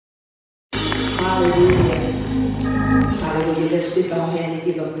Hallelujah. Hallelujah. Let's lift our hand and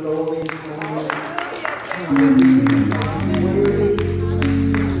give him glory this morning. Hallelujah. He's worthy.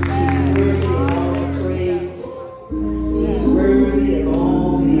 He's worthy of all the praise. He's worthy of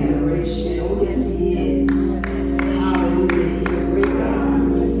all the adoration. Oh, yes, he is. Hallelujah. He's a great God.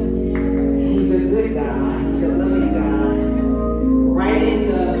 He's a good God. He's a loving God. Right in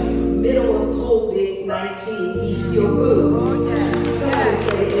the middle of COVID-19, he's still good. Somebody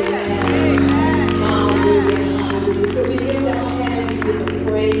say amen. Hallelujah. Hallelujah. So we lift our hand, we give him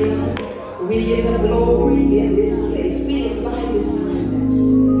praise. We give him glory in this place. We invite his presence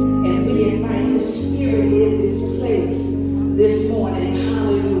and we invite his spirit in this place this morning.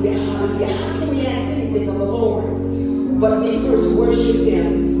 Hallelujah. Hallelujah. How can we ask anything of the Lord? But we first worship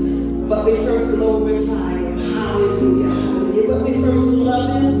him. But we first glorify him. Hallelujah. Hallelujah. But we first love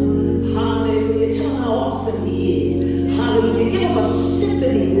him. Hallelujah. Tell him how awesome he is. Hallelujah. Give him a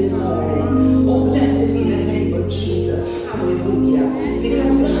symphony this morning. Oh, blessed be the name of Jesus. Hallelujah.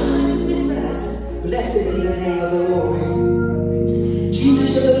 Because God is with us. Blessed be the name of the Lord.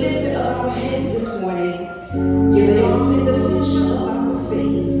 Jesus, you're the lifter of our heads this morning. You're the author and the finisher of our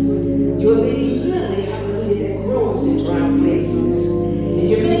faith. You're the lily, hallelujah, that grows in dry places. And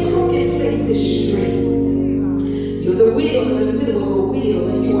you make crooked places straight. You're the wheel in the middle of a wheel,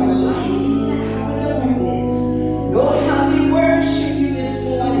 and you are light in our darkness. Oh, how we worship you this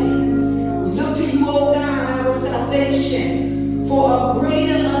morning. We look to you, oh God, our salvation, for a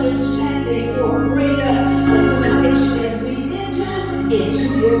greater understanding, for a greater illumination as we enter into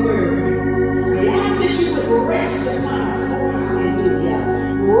your word. We ask that you would rest upon us, oh hallelujah.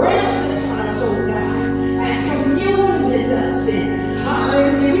 Rest upon us, oh God, and commune with us. And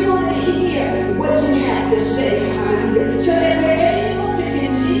hallelujah, we want to hear what you have to say, hallelujah, so that we're able to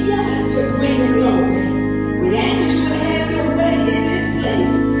continue to bring you glory. We ask that you would have your way in this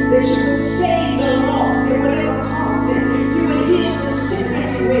place, that you would save the lost and whatever cost it, you would heal the sick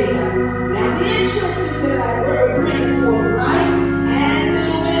everywhere. Now the entrance into thy word bringeth forth light and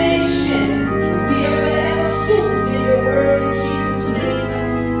illumination. And we are forever students in your word in Jesus' name.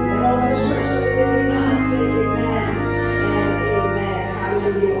 And let all the church of the living God say amen and amen.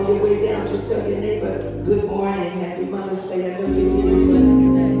 Hallelujah. On your way down, just tell your neighbor, good morning, happy Mother's Day. I know you did it, but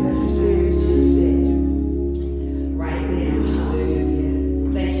the Spirit is just saying right now.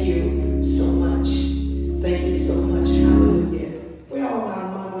 Hallelujah. Thank you so much. Thank you so much. Hallelujah. Where all our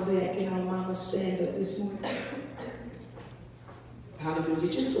mamas at? Can our mamas stand up this morning?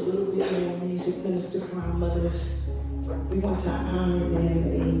 Hallelujah. Just a little bit more music, minister, for our mothers. We want to honor them.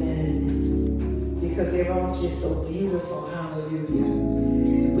 Amen. Because they're all just so beautiful.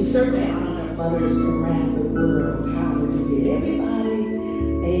 Hallelujah. We certainly honor mothers around the world. Hallelujah. Everybody,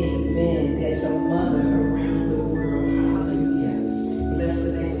 amen, that's a mother around the world. Hallelujah. Bless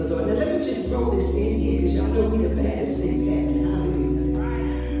the name of the Lord. Now let me just throw this in here because y'all know we the baddest things happening.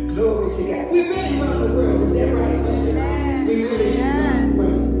 Hallelujah. Glory to God. We really run the world. Is that right, mothers? We really run the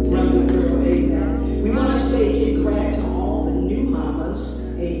world. Amen. We want to say congrats to all the new mamas.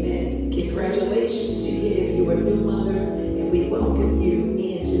 Amen. Congratulations to you if you're a new mother, and we welcome you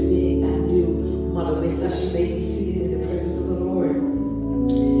into being a new mother with us. You may be seated in the presence of the Lord.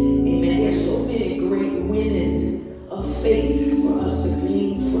 Amen. There are so many great women of faith for us to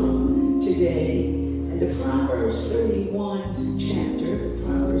glean from today. And the Proverbs 31 chapter, the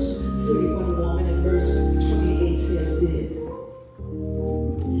Proverbs 31 woman in verse 28 says this.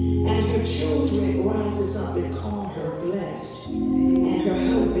 And her children rises up and call her blessed, and her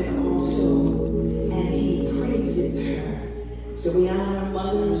husband also, and he praiseth her. So we honor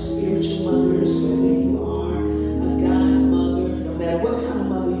mothers, spiritual mothers, whether you are a godmother, no matter what kind of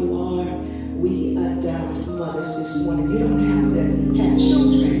mother you are, we adopt mothers this morning. You don't have to have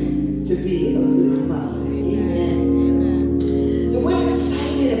children to be a good mother. Amen. So we're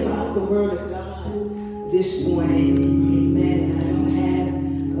excited about the word of God this morning. Amen. I don't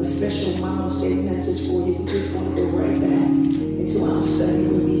have a special Mother's Day message for you. We just want to go right back into our study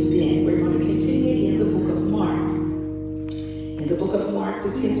where we've been. We're going to continue in the book of Mark. In the book of Mark, the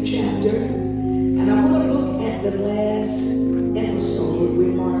 10th chapter. And I want to look at the last episode where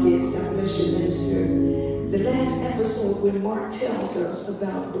Mark is. God bless you, minister. The last episode where Mark tells us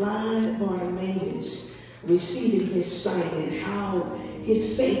about blind Bartimaeus receiving his sight and how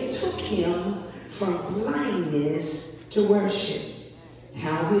his faith took him from blindness to worship.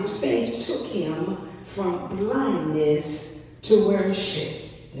 How his faith took him from blindness to worship.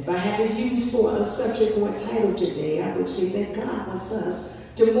 If I had to use for a subject or a title today, I would say that God wants us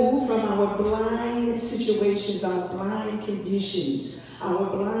to move from our blind situations, our blind conditions, our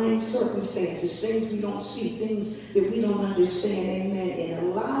blind circumstances, things we don't see, things that we don't understand, amen, and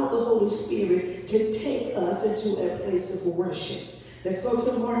allow the Holy Holy Spirit to take us into a place of worship. Let's go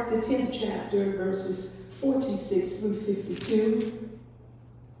to Mark the 10th chapter, verses 46 through 52.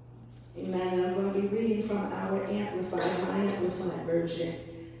 Amen. I'm going to be reading from my Amplified version.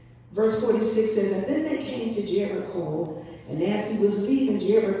 Verse 46 says, "And then they came to Jericho, and as he was leaving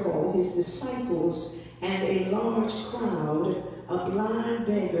Jericho, his disciples and a large crowd, a blind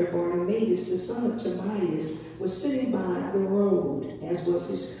beggar, Bartimaeus, the son of Timaeus, was sitting by the road, as was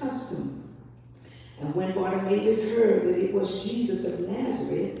his custom. And when Bartimaeus heard that it was Jesus of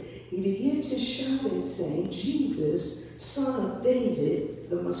Nazareth, he began to shout and say, 'Jesus, son of David,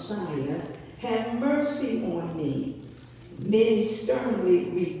 the Messiah, have mercy on me.' Many sternly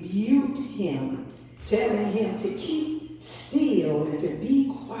rebuked him, telling him to keep still and to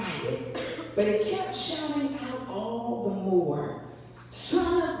be quiet. But he kept shouting out all the more,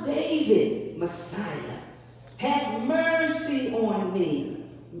 'Son of David, Messiah, have mercy on me.'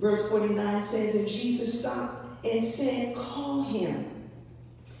 Verse 49 says, and Jesus stopped and said, 'Call him.'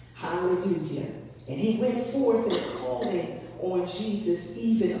 Hallelujah. And he went forth and calling on Jesus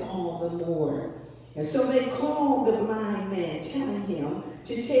even all the more. And so they called the blind man, telling him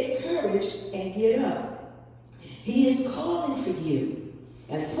to take courage and get up. He is calling for you.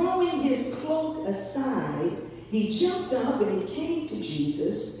 And throwing his cloak aside, he jumped up and he came to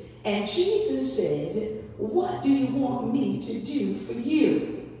Jesus. And Jesus said, 'What do you want me to do for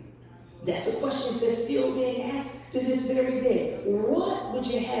you?'" That's a question that's still being asked to this very day. "What would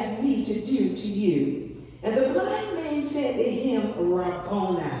you have me to do to you?" And the blind man said to him,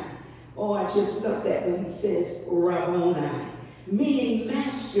 "Rabboni." Oh, I just love that when he says Rabboni, meaning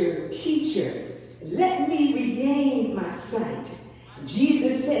master, teacher. "Let me regain my sight."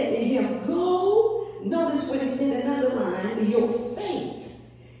 Jesus said to him, "Go." Notice what he said, another line, "Your faith."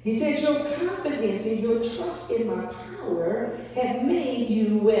 He said, "Your confidence and your trust in my power have made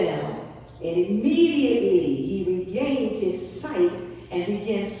you well." And immediately he regained his sight and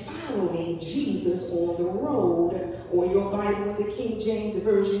began following Jesus on the road, or your Bible, the King James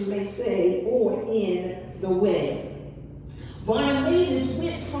Version may say, or in the way. Bartimaeus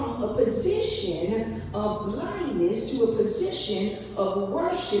went from a position of blindness to a position of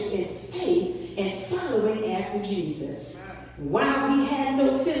worship and faith and following after Jesus. While he had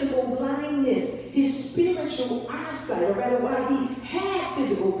no physical blindness, his spiritual eyesight, or rather while he had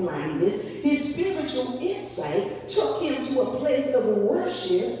physical blindness, his spiritual insight took him to a place of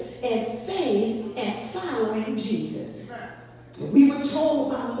worship and faith and following Jesus. We were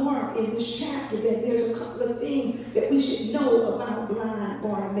told by Mark in this chapter that there's a couple of things that we should know about blind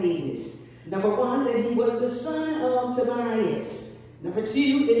Bartimaeus. Number one, that he was the son of Timaeus. Number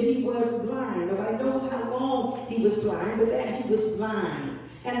two, that he was blind. Nobody knows how long he was blind, but that he was blind.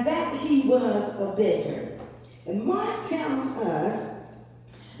 And that he was a beggar. And Mark tells us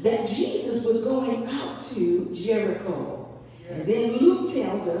that Jesus was going out to Jericho. And then Luke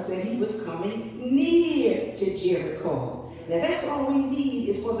tells us that he was coming near to Jericho. Now that's all we need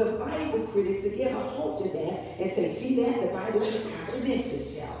is for the Bible critics to get a hold of that and say, see that? The Bible just contradicts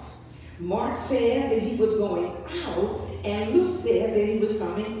itself. Mark says that he was going out, and Luke says that he was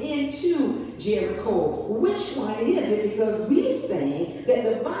coming into Jericho. Which one is it? Because we're saying that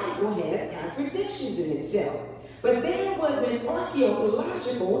the Bible has contradictions in itself. But there was an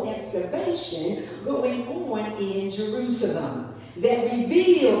archaeological excavation going on in Jerusalem that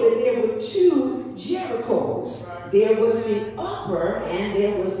revealed that there were two Jerichos. There was the upper and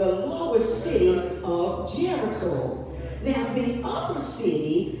there was the lower city of Jericho. Now, the upper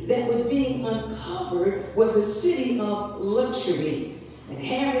city that was being uncovered was a city of luxury. And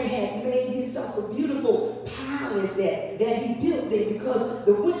Herod had made himself a beautiful palace that he built there because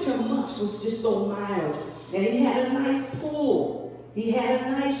the winter months was just so mild. And he had a nice pool. He had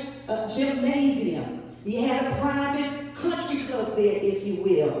a nice gymnasium. He had a private country club there, if you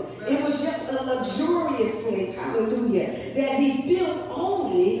will. It was just a luxurious place, hallelujah, that he built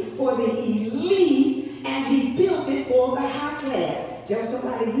only for the elite, and he built it for the high class. Tell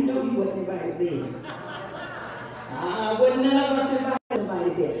somebody, you know you wasn't invited there. Wasn't none of us invited somebody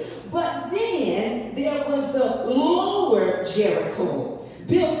there. But then there was the lower Jericho,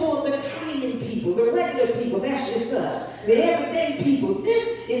 built for the common people, the regular people. That's just us, the everyday people.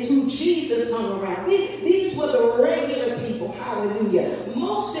 This is who Jesus hung around. These were the regular people, hallelujah.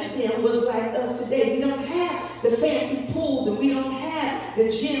 Most of them was like us today. We don't have the fancy pools and we don't have the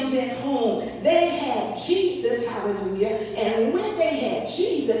gyms at home. They had Jesus, hallelujah. And when they had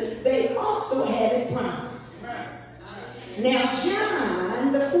Jesus, they also had his promise. Now,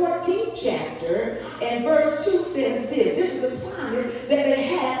 John, the 14th chapter, and verse 2 says this. This is the promise that they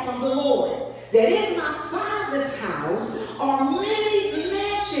had from the Lord. That in my Father's house are many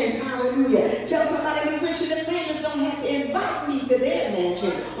mansions, hallelujah. Hallelujah. Tell somebody the rich and the famous don't have to invite me to their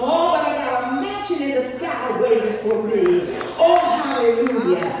mansion. Oh, but I got a mansion in the sky waiting for me. Oh,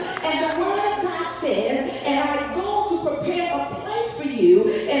 hallelujah. And the word of God says, and I go to prepare a place for you,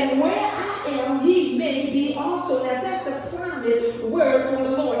 and where I am, ye may be also. Now that's the promised word from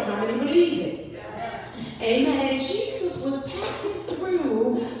the Lord. How many believe it? Amen. And Jesus was passing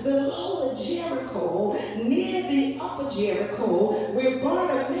through the lower Jericho, near the upper Jericho, where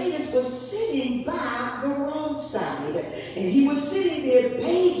Bartimaeus was sitting by the roadside. And he was sitting there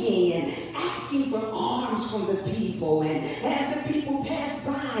begging and asking for alms from the people. And as the people passed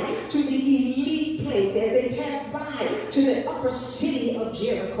by to the elite place, as they passed by to the upper city of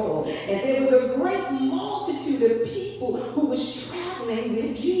Jericho, and there was a great multitude of people who was traveling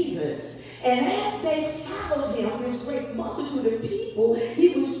with Jesus. And as they followed him, this great multitude of people, he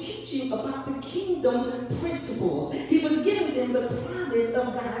was teaching about the kingdom principles. He was giving them the promise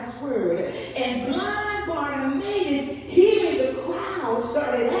of God's word. And blind Bartimaeus, hearing the crowd,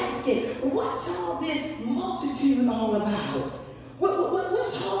 started asking, what's all this multitude all about?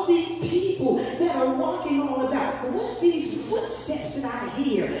 What's all these people that are walking all about? What's these footsteps that I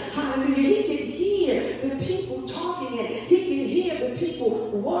hear? Hallelujah. He could hear the people talking, and he could hear the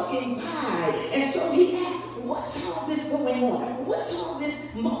people walking by. And so he asked, what's all this going on? What's all this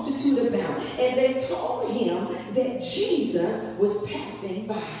multitude about? And they told him that Jesus was passing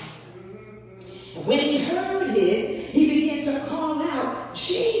by. And when he heard it, he began to call out,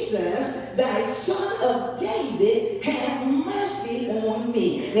 Jesus, thy son of David, have mercy on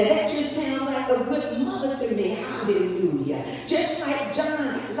me. Now that just sounds like a good mother to me. Hallelujah. Just like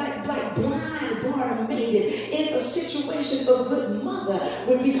John, like blind Bartimaeus, in a situation of good mother,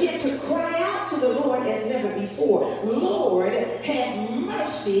 would begin to cry out to the Lord as never before. Lord, have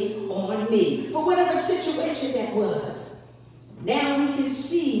mercy on me. For whatever situation that was. Now we can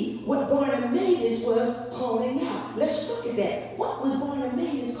see what Bartimaeus was calling out. Let's look at that. What was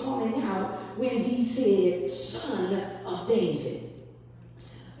Bartimaeus calling out when he said, Son of David?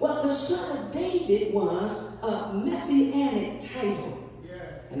 Well, the Son of David was a messianic title.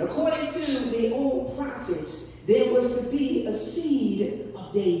 And according to the old prophets, there was to be a seed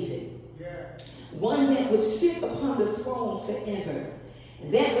of David. One that would sit upon the throne forever.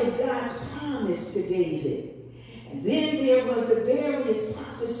 And that was God's promise to David. And then there was the various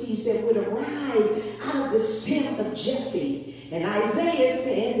prophecies that would arise out of the stem of Jesse. And Isaiah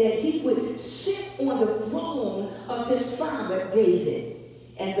said that he would sit on the throne of his father David.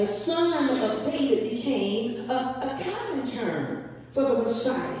 And the son of David became a common term for the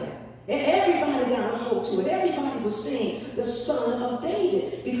Messiah. And everybody got a hold to it. Everybody was saying the son of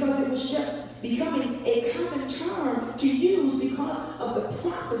David because it was just becoming a common term to use because of the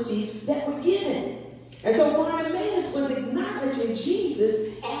prophecies that were given. And so Bartimaeus was acknowledging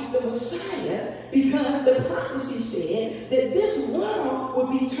Jesus as the Messiah because the prophecy said that this world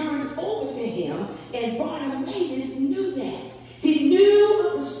would be turned over to him, and Bartimaeus knew that. He knew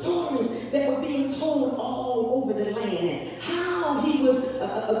of the stories that were being told all over the land and how he was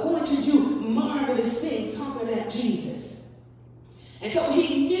going to do marvelous things talking about Jesus. And so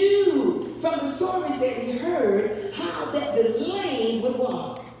he knew from the stories that he heard how that the lame would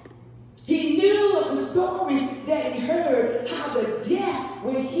walk. He knew of the stories that he heard how the deaf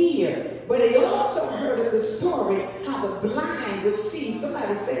would hear. But he also heard of the story how the blind would see.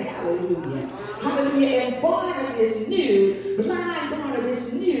 Somebody say hallelujah. Hallelujah. And Barnabas knew, blind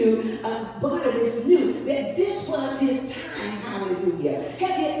Barnabas knew that this was his time. Hallelujah.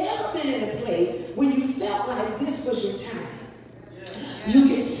 Have you ever been in a place where you felt like this was your time? You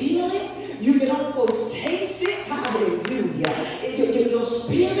can feel it. You can almost taste it. Hallelujah. Your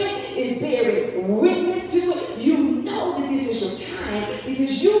spirit is bearing witness to it. You know that this is your time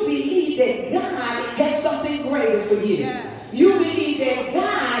because you believe that God has something greater for you. You believe that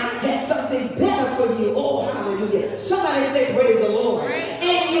God has something better for you. Oh, hallelujah. Somebody say praise the Lord.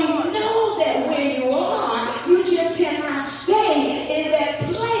 And you know that where you are, you just cannot stay in that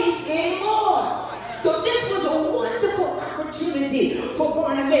place anymore. So this was a wonderful opportunity for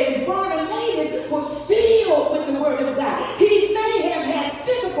Bartimaeus. Bartimaeus was filled with the word of God. He may have had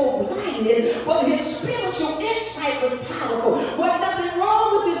physical blindness, but his spiritual insight was powerful. But nothing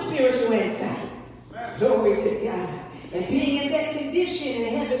wrong with his spiritual insight. Glory to God. And being in that condition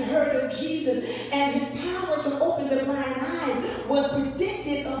and having heard of Jesus and his power to open the blind eyes was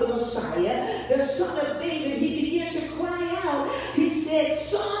predicted of the Messiah, the son of David, he began to cry out. He said,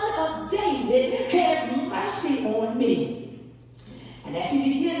 Son of David, have mercy on me. And as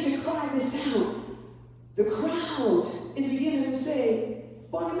he began to cry this out, the crowd is beginning to say,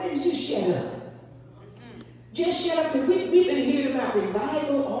 Bartimaeus, just shut up. Just shut up, because we've been hearing about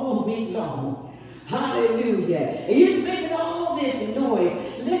revival all week long. Hallelujah. And you're making all this noise.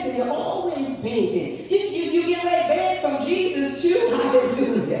 Listen, you're always begging. You get ready to beg from Jesus too.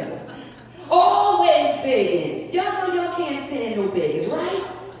 Hallelujah. Always begging. Y'all know y'all can't stand no beggars, right?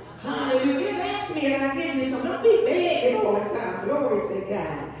 Hallelujah. Just ask me and I'll give you some. Don't be begging all the time. Glory to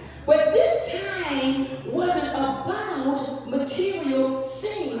God. But this time wasn't about material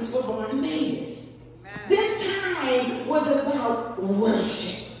things for Bartimaeus. This time was about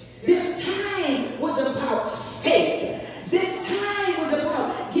worship. This time was about faith. This time was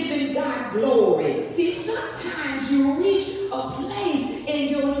about giving God glory. See, sometimes you reach a place in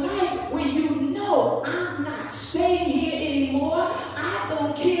your life where you know, I'm not staying here anymore. I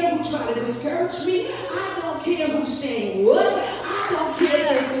don't care who try to discourage me. I don't care who's saying what. I don't care if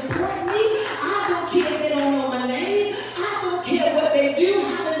they support me. I don't care if they don't know my name. I don't care what they do.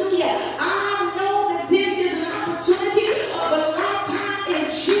 Hallelujah. I know that this is an opportunity of a lifetime in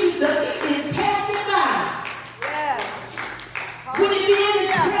Jesus is passing by. Yes. When it be in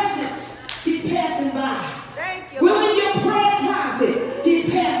his presence, he's passing by. Thank you. When in your prayer closet, he's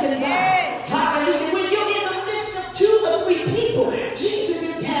passing by. Yes. Hallelujah. When you're in the midst of 2 or 3 people, Jesus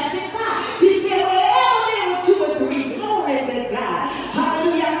is passing by. He said, wherever there were 2 or 3, glory to God.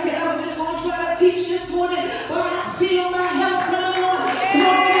 Hallelujah. I said, I just want to try to teach this morning, but I feel my help coming on.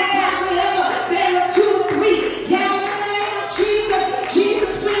 Glory to God. Wherever there are 2 or 3, gather in the name of Jesus.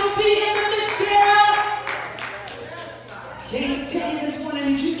 Jesus will be in the midst thereof. Can't tell you this morning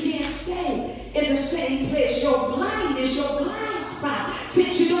that you can't stay in the same place. Your blindness, your blind spot,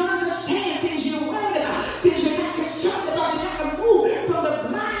 things you don't understand, things you're worried about, things you're not concerned about. You got to move from the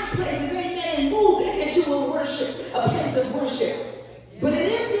blind places, amen, and move into a place of worship. But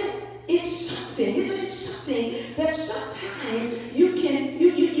isn't it something that sometimes you can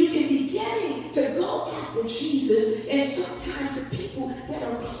be getting to go after Jesus, and sometimes the people that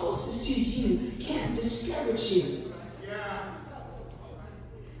are closest to you can discourage you.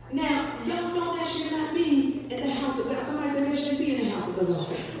 Now, y'all know that should not be in the house of God. Somebody said there shouldn't be in the house of the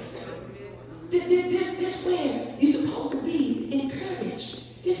Lord. This where you're supposed to be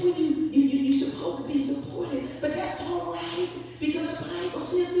encouraged. This where you're supposed to be supported. But that's all right, because the Bible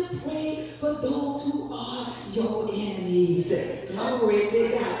says to pray for those who are your enemies. Glory to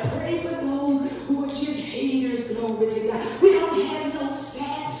God. Pray for those who are just haters. Glory to God. We don't have no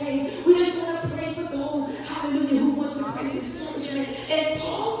sad face. We just want to pray for those, hallelujah, who wants to bring discouragement. And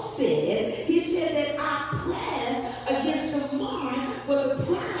Paul said, he said that I press against the mark for the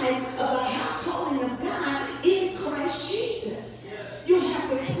prize of the high calling of God in Christ Jesus. You have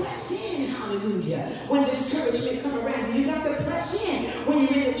to press in, hallelujah, when discouragement come around you. You got to press in when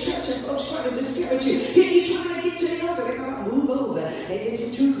you're in the church and folks try to discourage you. You're trying to get to the altar, they come up, move over. They're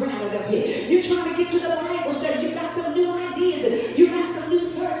too crowded up here. You're trying to get to the Bible study. You got some new ideas and you got some new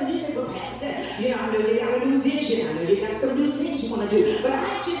thoughts, and you say, well, Pastor, I know you got a new vision. I know you got some new things you want to do. But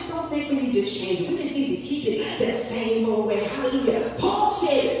I just don't think we need to change it. We just need to keep it the same old way. Hallelujah. Paul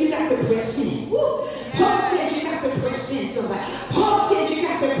said you got to press in. Woo. Paul said you got to press in, somebody. Paul said you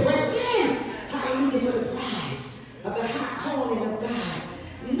got to press in. Hallelujah, for the prize of the high calling of God.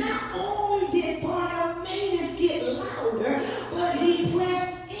 Not only did Bartimaeus get louder, but he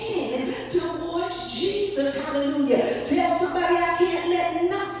pressed in towards Jesus. Hallelujah. Tell somebody, I can't let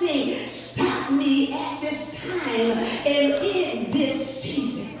nothing stop me at this time and in this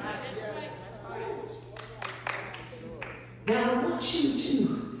season. Now I want you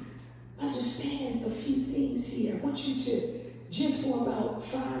to understand a few things here. I want you to, just for about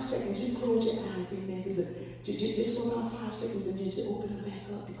 5 seconds, just close your eyes, amen, because just for about 5 seconds and then just open them back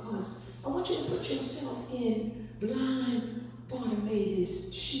up, because I want you to put yourself in blind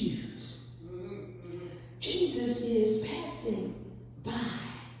Bartimaeus' shoes. Jesus is passing by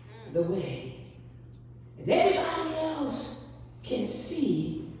the way, and everybody else can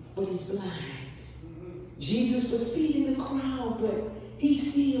see, but he's blind. Jesus was feeding the crowd, but he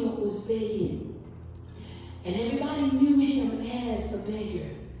still was begging. And everybody knew him as a beggar.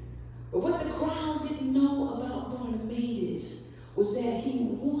 But what the crowd didn't know about Bartimaeus was that he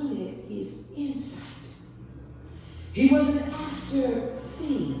wanted his insight. He wasn't after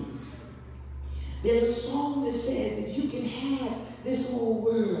things. There's a song that says that you can have this whole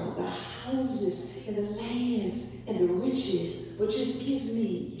world, the houses and the lands and the riches, but just give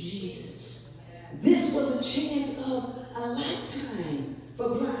me Jesus. This was a chance of a lifetime for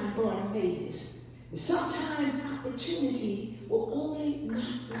blind Bartimaeus. Sometimes opportunity will only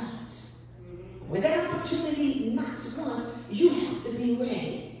knock once. When that opportunity knocks once, you have to be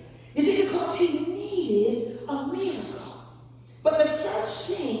ready. You see, because he needed a miracle. But the first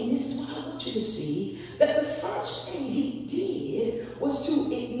thing, this is what I want you to see, that the first thing he did was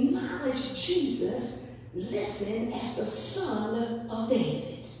to acknowledge Jesus, listen, as the Son of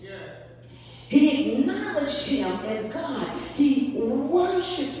David. He acknowledged him as God. He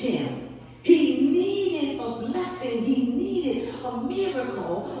worshiped him. He needed a blessing. He needed a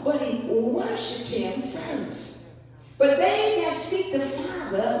miracle, but he worshiped him first. But they that seek the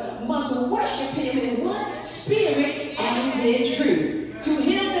Father must worship him in what? Spirit and in truth. To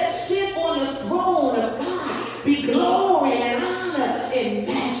him that sit on the throne of God be glory and honor and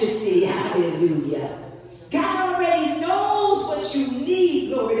majesty. Hallelujah. God already knows what you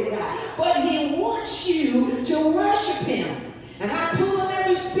need, glory to God. But he wants you to worship him. And I pull on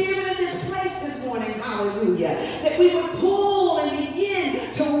every spirit in this place this morning, hallelujah, that we would pull and begin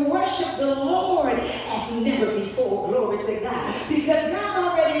to worship the Lord as never before, glory to God. Because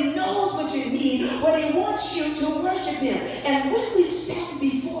God already knows what you need, but he wants you to worship him. And when we stand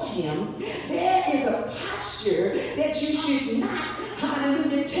before him, there is a posture that you should not,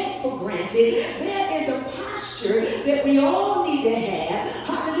 hallelujah, take for granted. There is a posture that we all need to have,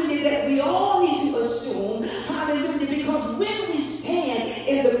 hallelujah, that we all need to assume, hallelujah, because when we stand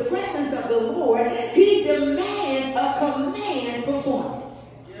in the presence of the Lord, he demands a command performance.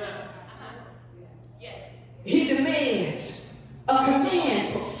 He demands a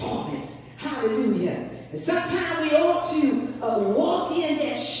command performance. Hallelujah. And sometimes we ought to walk in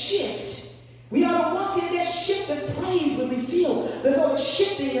that shift. We ought to walk in that shift of praise when we feel the Lord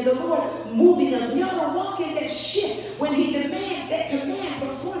shifting and the Lord moving us. We ought to walk in that shift when he demands that command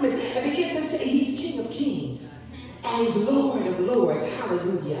performance and begin to say he's King of Kings and he's Lord of Lords.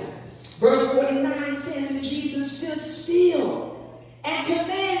 Hallelujah. Verse 49 says, and Jesus stood still and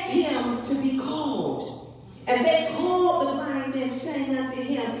commanded him to be called. And they called the blind man, saying unto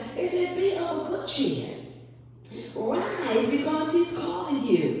him, they said, be of good cheer. Rise, because he's calling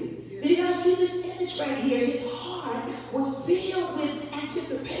you. You guys see this image right here. His heart was filled with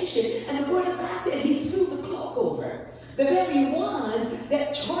anticipation. And the word of God said he threw the cloak over. The very ones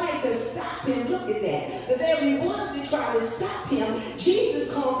that tried to stop him, look at that. The very ones that tried to stop him,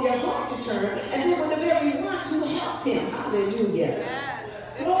 Jesus caused their heart to turn. And they were the very ones who helped him. Hallelujah.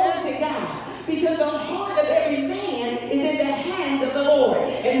 Glory to God. Because the heart of every man is in the hands of the Lord.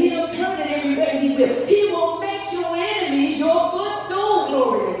 And he'll turn it every way he will. He will make your enemies your footstool.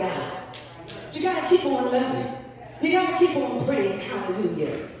 Glory to God. But you got to keep on loving. You got to keep on praying.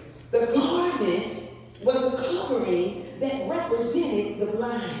 Hallelujah. The garment was a covering that represented the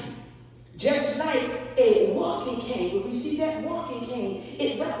blind. Just like a walking cane. When we see that walking cane,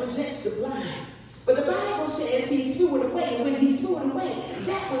 it represents the blind. But the Bible says he threw it away. And when he threw it away,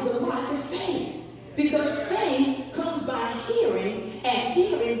 that was a mark of faith. Because faith comes by hearing, and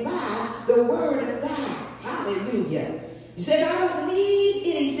hearing by the word of God. Hallelujah. He says, I don't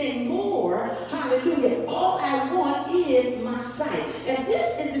need anything more. Hallelujah. All I want is my sight. And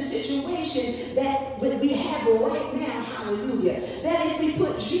this is the situation that we have right now. Hallelujah. That if we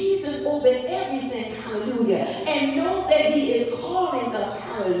put Jesus over everything, hallelujah, and know that he is calling us,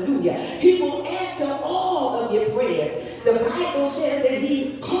 hallelujah, he will answer all of your prayers. The Bible says that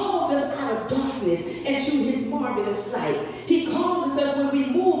he calls us out of darkness into his marvelous light. He causes us when we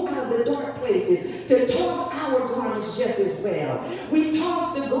move out of the dark places to toss our garments just as well. We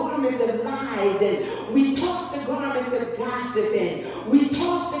toss the garments of lies, and we toss the garments of gossip, and we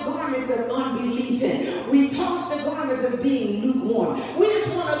toss the garments of unbelief, and we toss the garments of being lukewarm. We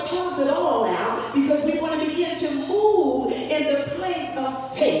just want to toss it all out because we want to begin to move in the place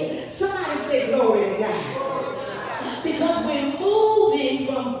of faith. Somebody say glory to God. Because we're moving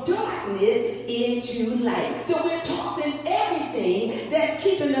from darkness into light. So we're tossing everything that's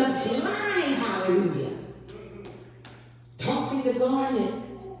keeping us blind. Hallelujah. Tossing the garment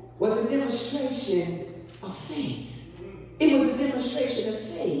was a demonstration of faith. It was a demonstration of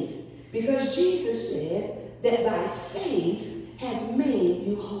faith because Jesus said that thy faith has made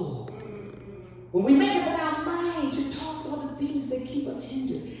you whole. When we make up in our mind to toss all the things that keep us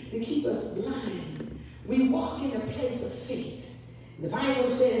hindered, that keep us blind, we walk in a place of faith. The Bible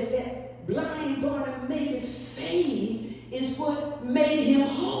says that blind Bartimaeus' faith is what made him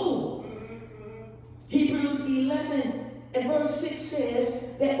whole. Hebrews 11 and verse 6 says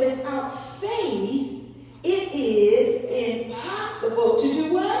that without faith, it is impossible to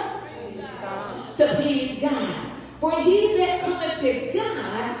do what? To please God. For he that cometh to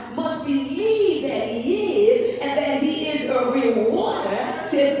God must believe that he is, and that he is a rewarder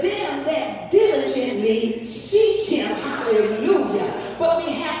to them that diligently seek him. Hallelujah. But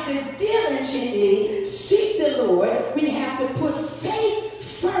we have to diligently seek the Lord. We have to put faith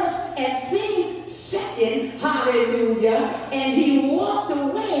first and things second. Hallelujah. And he walked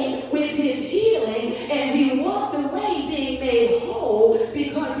away with his healing, and he walked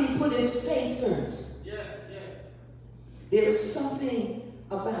this faith verse. There is something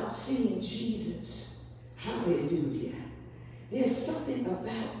about seeing Jesus. Hallelujah. There's something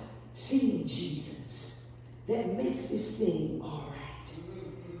about seeing Jesus that makes this thing all right.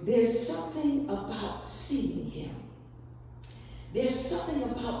 There's something about seeing him. There's something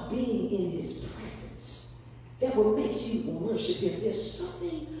about being in his presence that will make you worship him. There's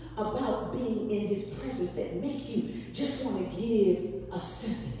something about being in his presence that make you just want to give a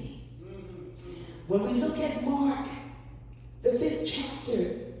symphony. When we look at Mark, the 5th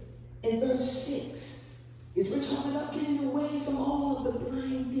chapter and verse 6, is we're talking about getting away from all of the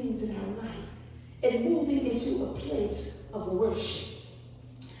blind things in our life and moving into a place of worship.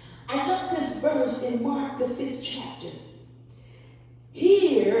 I love this verse in Mark, the 5th chapter.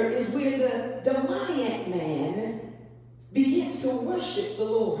 Here is where the demoniac man begins to worship the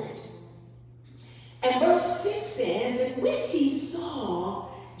Lord. And verse 6 says, and when he saw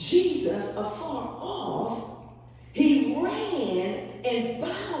Jesus afar off, he ran and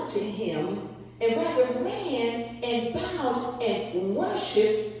bowed to him, and rather ran and bowed and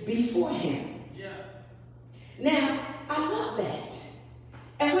worshiped before him. Yeah. Now, I love that.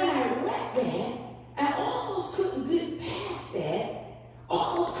 And when I read that, I almost couldn't get past that.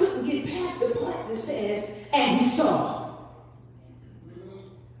 Almost couldn't get past the part that says, and he saw.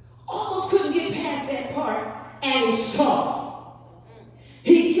 Almost couldn't get past that part, and he saw.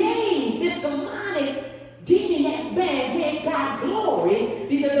 He gave this demonic, demoniac man, gave God glory,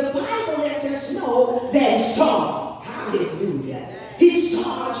 because the Bible lets us know that he saw. Hallelujah. He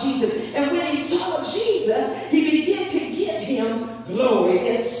saw Jesus. And when he saw Jesus, he began to give him glory.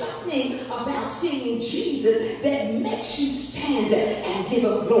 There's something about seeing Jesus that makes you stand and give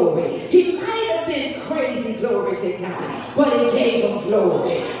him glory. He might have been crazy, glory to God, but he gave him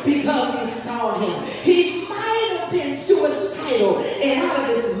glory because he saw him. He might have been suicidal and out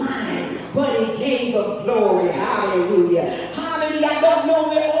of his mind, but he gave him glory. Hallelujah. Hallelujah. I don't know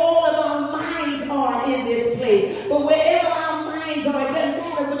where all of our minds are in this place, but wherever our minds are, it doesn't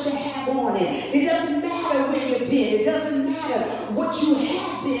matter what you have on it. It doesn't matter where you've been. It doesn't matter what you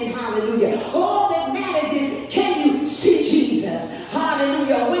have been. Hallelujah. All that matters is, can you see Jesus?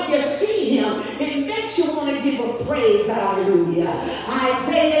 Hallelujah. When you see him, it makes you want to give him praise. Hallelujah.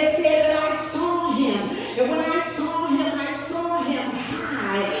 Isaiah said that I saw him. And when I saw him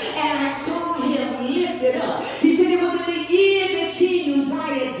high, and I saw him lifted up. He said it was in the year that King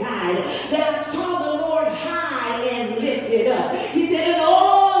Uzziah died that I saw the Lord high and lifted up. He said, and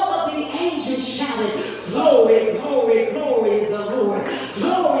all of the angels shouted, glory, glory, glory is the Lord.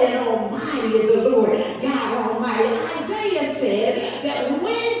 Glory and almighty is the Lord God Almighty. Isaiah said that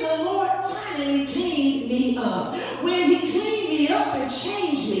when the Lord finally cleaned me up, when he cleaned me up and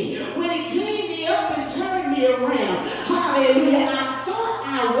changed me, when he cleaned me up and turned me around, hallelujah, and I thought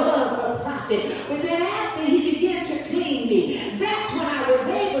I was a prophet, but then after he began to clean me, that's when I was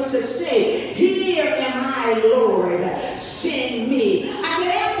able to say, here am I, Lord, send me. I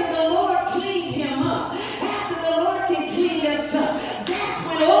said, after the Lord cleaned him up, after the Lord can clean us up, that's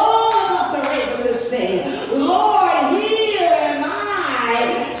when all of us are able to say, Lord, here am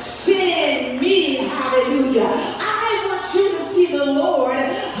I, send me. Hallelujah. I want you to see the Lord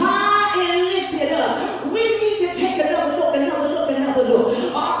high and lifted up. We need to take another look, another look, another look.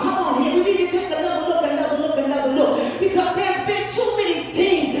 Oh, come on here. We need to take another look, another look, another look. Because there's been too many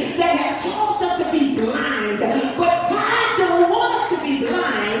things that have caused us to be blind. But God don't want us to be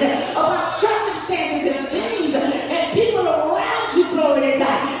blind about circumstances and things and people around you, glory to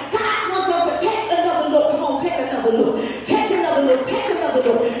God. God wants us to take another look. Come on, take another look. Take another look. Take another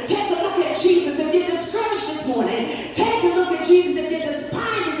look. Take a look at Jesus. If you're discouraged this morning, take a look at Jesus. If you're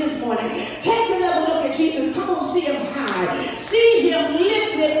despondent this morning, take another look at Jesus. Come on, see him high. See him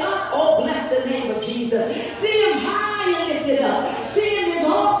lifted up. Oh, bless the name of Jesus. See him high and lifted up. See him is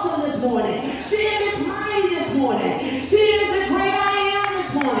awesome this morning. See him is mighty this morning. See him as the great I am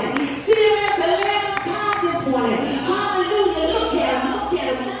this morning. See him as the Lamb of God this morning. Hallelujah. Look at him. Look at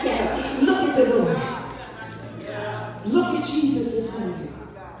him. Look at him. Look at the Lord. Look at Jesus this morning.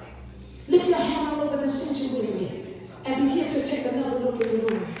 Lift your hand all over the sanctuary and begin to take another look at the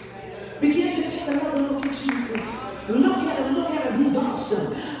Lord. Begin to take another look at Jesus. Look at him, look at him. He's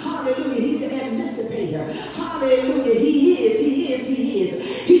awesome. Hallelujah. He's an emancipator. Hallelujah. He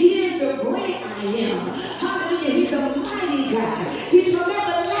is the great I am. Hallelujah. He's a mighty God. He's from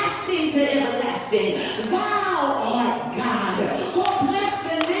everlasting to everlasting. Thou art God. Oh, bless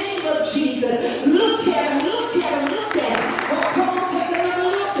the name of Jesus. Look at him, look at him, look at him. Oh, come on, take another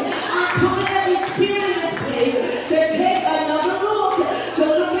look. I put every spirit in this place to take another look. To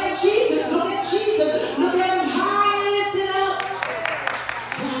look at Jesus. Look at Jesus. Look at him high and lifted up.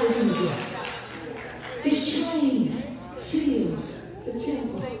 Hallelujah. His train fills the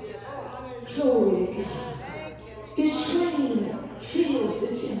temple. Glory to God. His train fills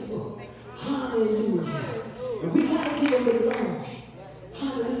the temple. Hallelujah. And we got to give him the glory.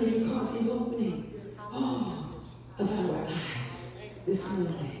 Hallelujah, because he's opening all of our eyes this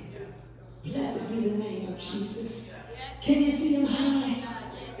morning. Blessed be the name of Jesus. Can you see him high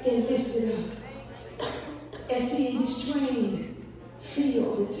and lifted up? And see his train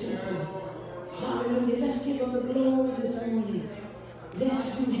fill the temple. Hallelujah. Let's give him the glory this morning.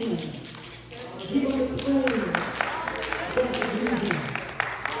 Let's do him. Give him the praise. Let's do him.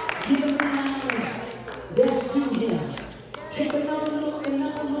 Give him the honor. Let's do him. Take another look,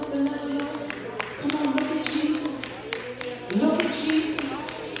 another look, another look. Come on, look at Jesus. Look at Jesus.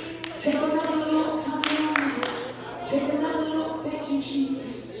 Take another look. Hallelujah. Take another look. Thank you,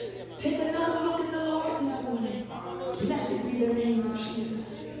 Jesus. Take another look at the Lord this morning. Blessed be the name of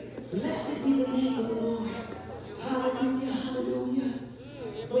Jesus. Blessed be the name of the Lord. Hallelujah, hallelujah.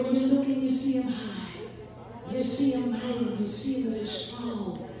 When you're looking, you see him high. You see him mighty. You see him as a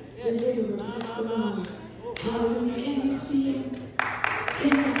strong deliverer. Bless the Lord. Hallelujah. Can you see him?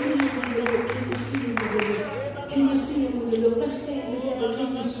 Can you see him when you look? Can you see him when you look? Can you see him when you look? Let's stand together.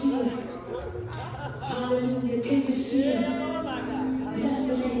 Can you see him? Hallelujah. Can you see him? Bless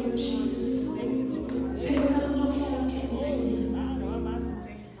the name of Jesus. Take another look at him. Can you see him?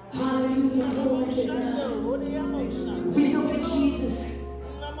 Hallelujah. Glory to God. We look at Jesus.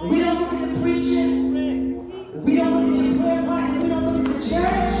 We don't look at the preacher. We don't look at your prayer partner. We don't look at the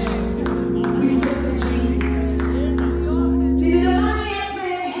church. We look to Jesus. See, the demoniac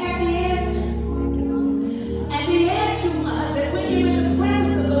man had the answer. And the answer was that when you're in the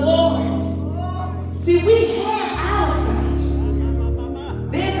presence of the Lord, see, we have our sight.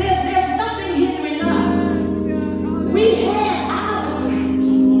 There's nothing hindering us. We have our sight.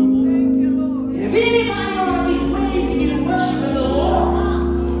 And if anybody ought to be praising and worshiping the Lord,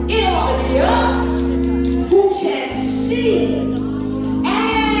 it ought to be us who can see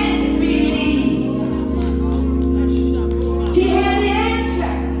and believe. He had the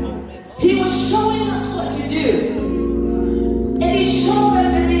answer. He was showing us what to do. And he showed us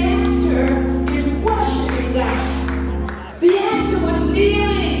that the answer is worshiping God. The answer was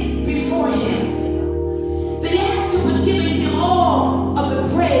kneeling before him. The answer was giving him all of the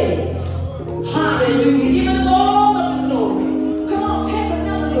praise. Hallelujah. Giving him all of the glory. Come on, take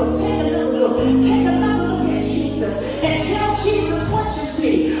another look. Take another look. Take another look at Jesus. And tell Jesus what you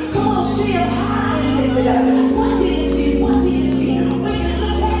see. Come on, see him high and lifted up. What do you see? What do you see? When you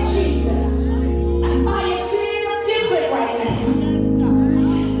look at Jesus, are you seeing him different right now?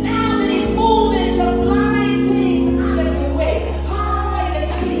 Now that he's moving some blind things out of your way, how are you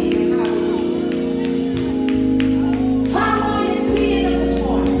seeing him? How are you seeing him this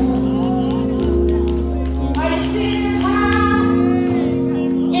morning? Are you seeing him high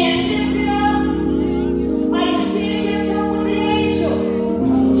and lifted up? Are you seeing yourself with the angels?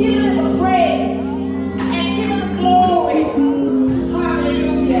 Giving him the praise and giving him glory.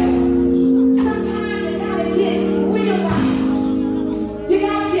 Hallelujah. Sometimes you gotta get real loud. You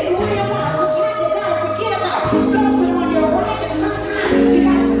gotta get real loud. Sometimes you gotta forget about those that are on your right, and sometimes you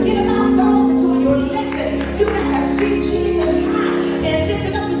gotta forget about those that's on your left. And you gotta see Jesus high and lift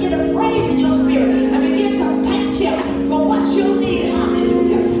it up and get a praise in your spirit and begin to thank him for what you need.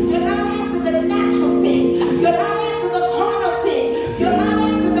 Hallelujah. You're not after the natural things. You're not after the carnal things. You're not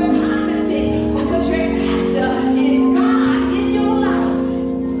after the common things. But what you're after is God in your life.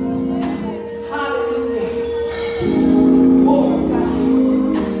 Hallelujah. More of God.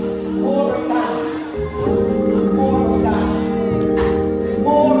 More of God. More of God.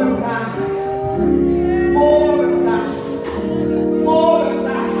 More of God. More of God. More of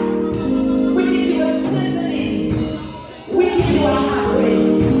God. We give you a symphony. We give you a high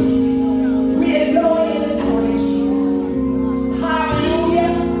praise. We adore you this morning, Jesus.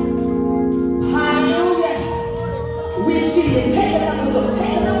 Hallelujah. Hallelujah. We see you. Take another look.